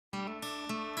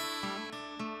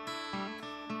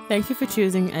Thank you for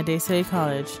choosing Adesoye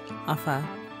College, Afa.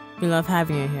 We love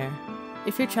having you here.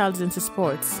 If your child is into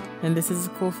sports, then this is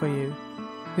school for you.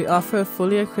 We offer a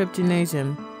fully equipped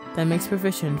gymnasium that makes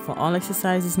provision for all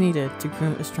exercises needed to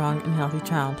groom a strong and healthy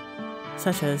child,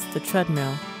 such as the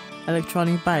treadmill,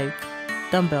 electronic bike,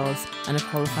 dumbbells, and a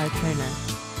qualified trainer.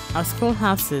 Our school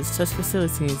houses such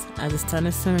facilities as a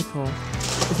standard swimming pool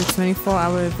with a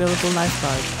 24-hour available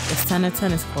lifeguard, a standard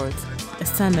tennis court, a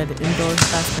standard indoor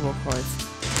basketball court,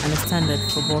 and a standard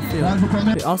football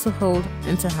field. We also hold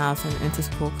inter-house and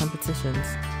inter-school competitions.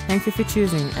 Thank you for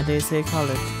choosing Adesoye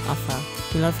College, Afa.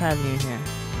 We love having you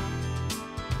here.